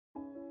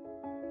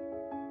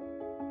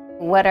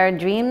What are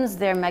dreams?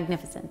 They're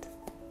magnificent.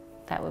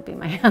 That would be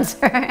my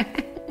answer.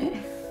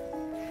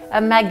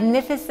 A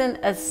magnificent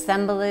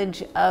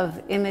assemblage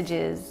of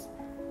images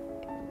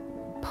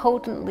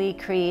potently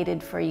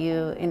created for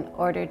you in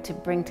order to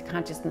bring to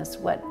consciousness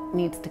what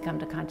needs to come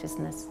to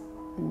consciousness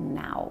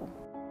now.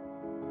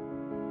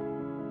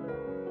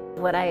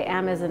 What I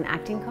am is an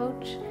acting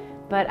coach,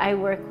 but I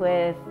work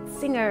with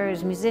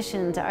singers,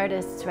 musicians,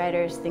 artists,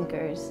 writers,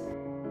 thinkers.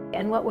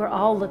 And what we're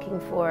all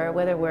looking for,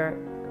 whether we're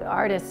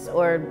artists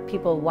or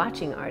people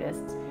watching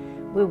artists,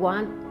 we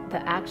want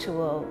the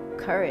actual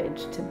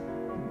courage to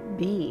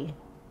be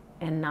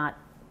and not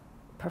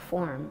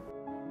perform.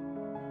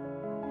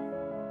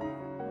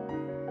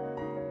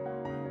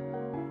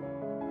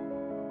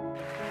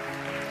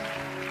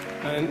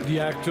 And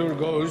the actor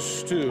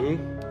goes to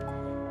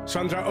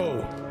Sandra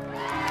O.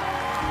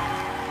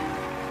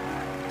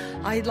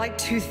 I'd like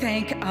to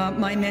thank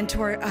my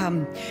mentor,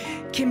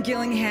 Kim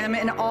Gillingham,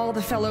 and all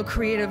the fellow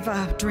creative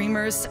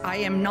dreamers. I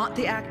am not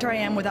the actor I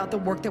am without the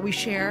work that we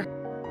share.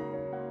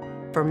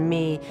 For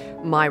me,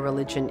 my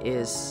religion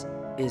is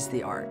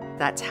the art.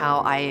 That's how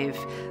I've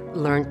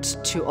learned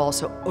to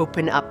also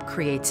open up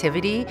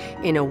creativity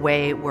in a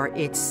way where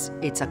it's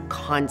a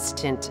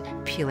constant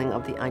peeling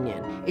of the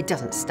onion. It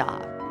doesn't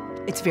stop.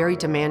 It's very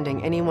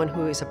demanding. Anyone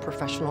who is a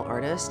professional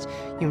artist,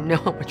 you know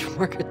how much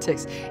work it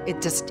takes. It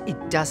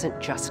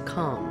doesn't just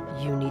come.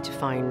 You need to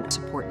find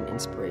support and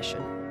inspiration.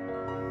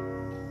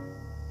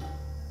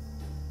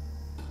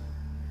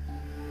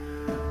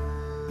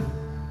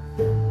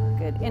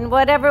 Good. In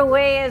whatever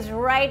way is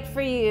right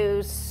for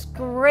you,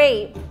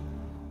 scrape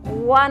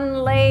one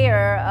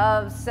layer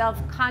of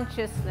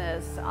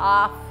self-consciousness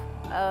off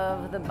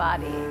of the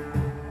body.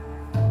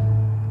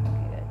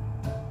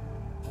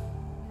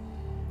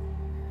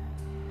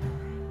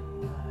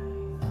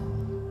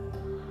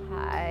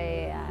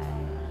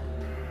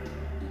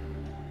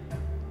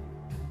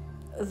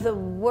 The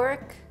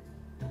work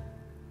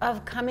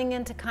of coming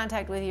into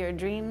contact with your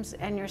dreams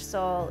and your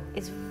soul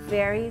is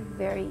very,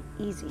 very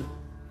easy.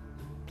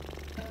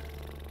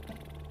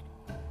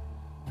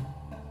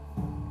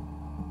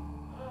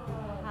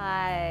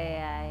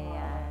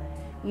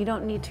 You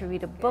don't need to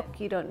read a book,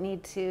 you don't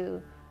need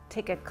to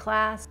take a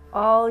class.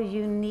 All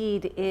you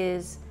need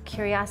is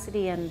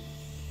curiosity and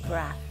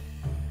breath.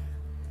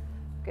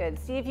 Good.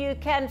 See if you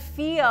can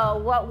feel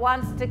what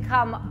wants to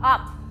come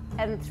up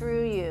and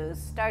through you.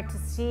 Start to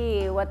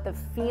see what the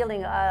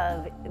feeling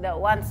of that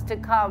wants to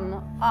come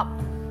up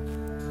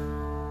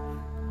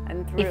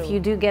and through. If you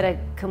do get a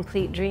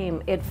complete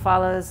dream, it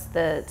follows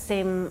the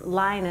same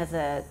line as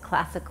a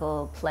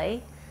classical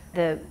play.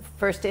 The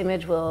first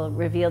image will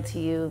reveal to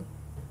you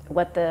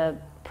what the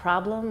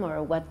problem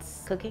or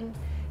what's cooking,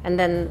 and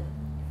then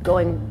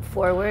going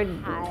forward,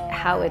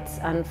 how it's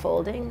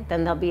unfolding.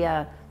 Then there'll be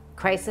a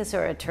crisis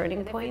or a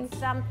turning point,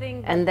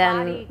 and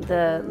then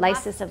the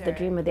lysis of the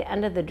dream or the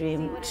end of the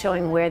dream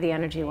showing where the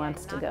energy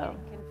wants to go.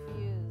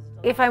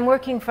 If I'm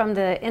working from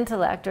the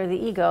intellect or the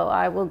ego,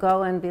 I will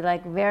go and be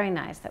like, very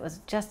nice, that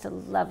was just a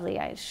lovely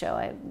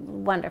show,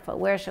 wonderful,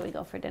 where shall we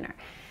go for dinner?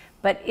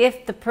 But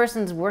if the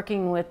person's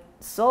working with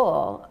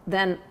soul,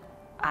 then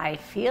I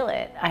feel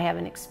it, I have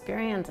an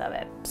experience of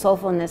it.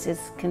 Soulfulness is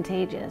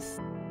contagious.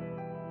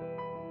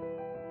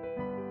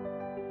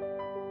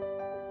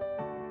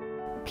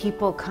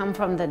 People come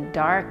from the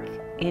dark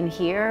in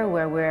here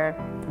where we're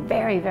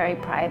very, very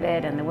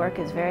private and the work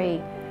is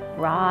very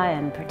raw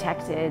and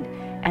protected,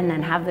 and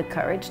then have the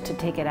courage to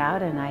take it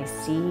out, and I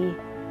see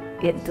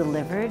it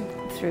delivered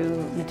through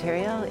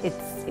material.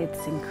 It's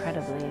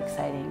incredibly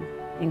exciting.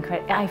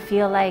 I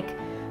feel like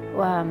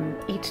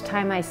each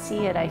time I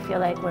see it, I feel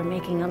like we're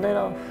making a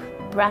little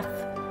breath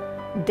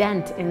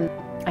dent in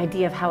the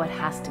idea of how it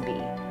has to be,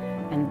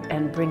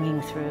 and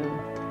bringing through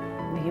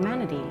the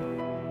humanity.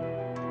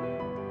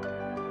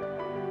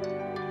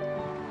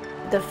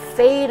 The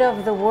fate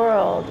of the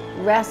world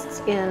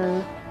rests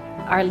in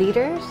our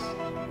leaders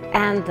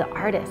and the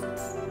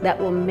artists that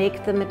will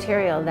make the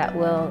material that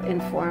will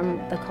inform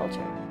the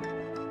culture.